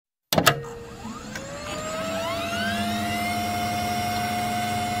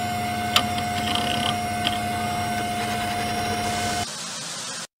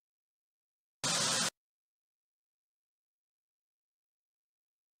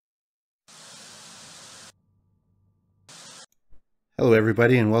Hello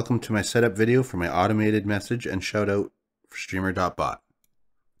everybody and welcome to my setup video for my automated message and shoutout for Streamer.Bot.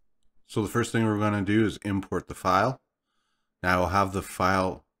 So the first thing we're going to do is import the file. Now I'll have the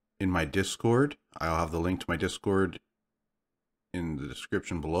file in my Discord. I'll have the link to my Discord in the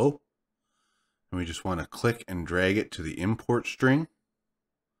description below. And we just want to click and drag it to the import string. And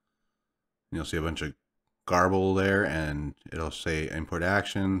you'll see a bunch of garble there and it'll say import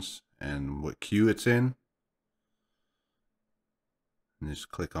actions and what queue it's in. And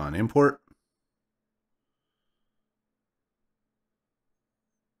just click on import.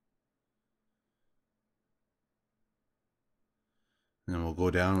 And then we'll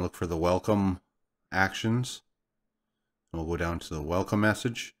go down and look for the welcome actions. And we'll go down to the welcome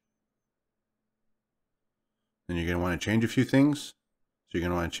message. Then you're going to want to change a few things. So you're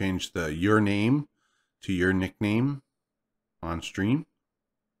going to want to change your name to your nickname on stream.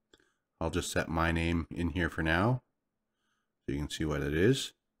 I'll just set my name in here for now. So you can see what it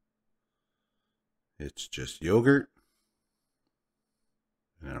is. It's just yogurt.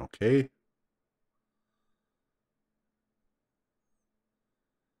 And then okay.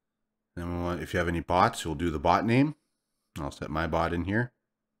 Then we want, if you have any bots, we'll do the bot name. I'll set my bot in here.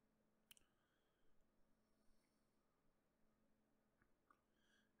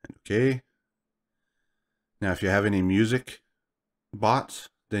 And okay. Now if you have any music bots,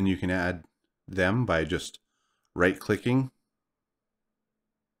 then you can add them by just right-clicking,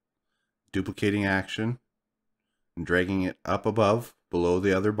 duplicating action, and dragging it up above, below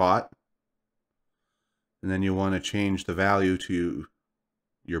the other bot. And then you want to change the value to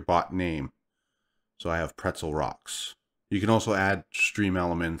your bot name. So I have Pretzel Rocks. You can also add stream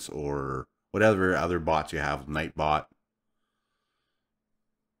elements or whatever other bots you have, Nightbot.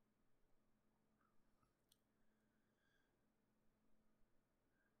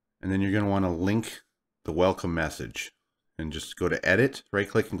 And then you're going to want to link the welcome message and just go to edit, right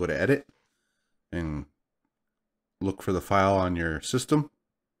click and go to edit and look for the file on your system,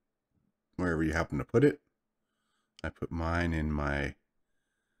 wherever you happen to put it. I put mine in my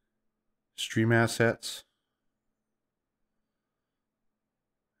stream assets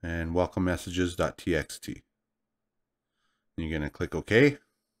and welcome messages.txt. You're going to click OK.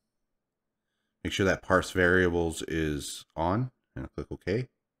 Make sure that parse variables is on and click OK.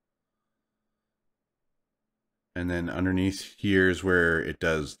 And then underneath here is where it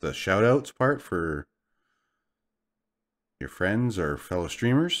does the shoutouts part for your friends or fellow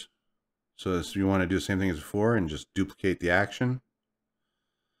streamers. So you want to do the same thing as before and just duplicate the action.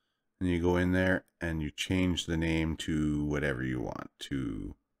 And you go in there and you change the name to whatever you want,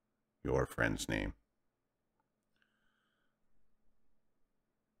 to your friend's name.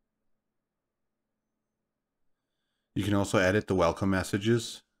 You can also edit the welcome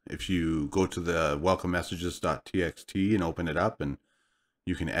messages. If you go to the welcome messages.txt and open it up, and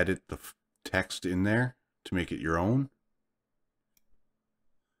you can edit the text in there to make it your own.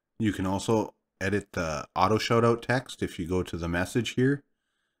 You can also edit the auto shoutout text if you go to the message here,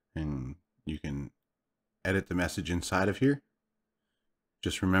 and you can edit the message inside of here.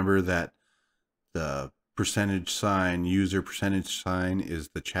 Just remember that the %, user %, is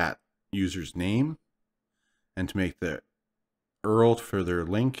the chat user's name, and to make the URL for their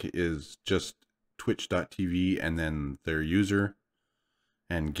link is just twitch.tv and then their user,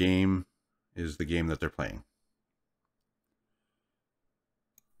 and game is the game that they're playing.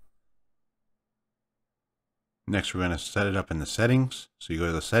 Next, we're going to set it up in the settings. So you go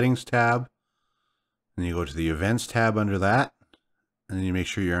to the settings tab, and you go to the events tab under that, and then you make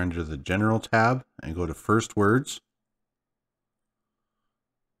sure you're under the general tab and go to first words.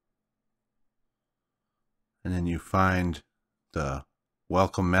 And then you find the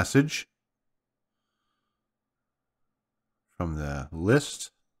welcome message from the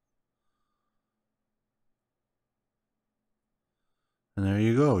list. And there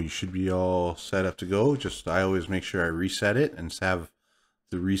you go. You should be all set up to go. Just I always make sure I reset it and have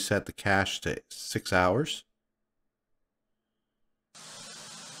to reset the cache to 6 hours.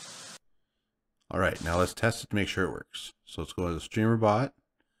 All right, now let's test it to make sure it works. So let's go to the Streamer.Bot.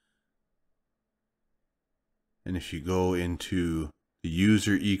 And if you go into the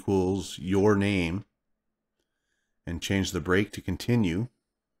user equals your name and change the break to continue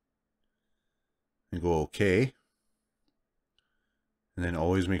and go OK. And then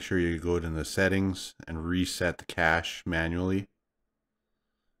always make sure you go to the settings and reset the cache manually.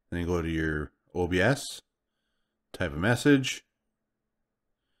 Then you go to your OBS, type a message,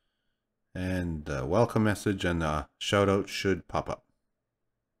 and the welcome message and the shoutout should pop up.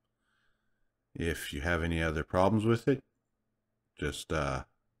 If you have any other problems with it, just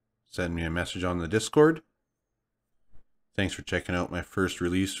send me a message on the Discord. Thanks for checking out my first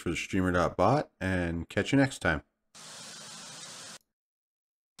release for the Streamer.Bot, and catch you next time.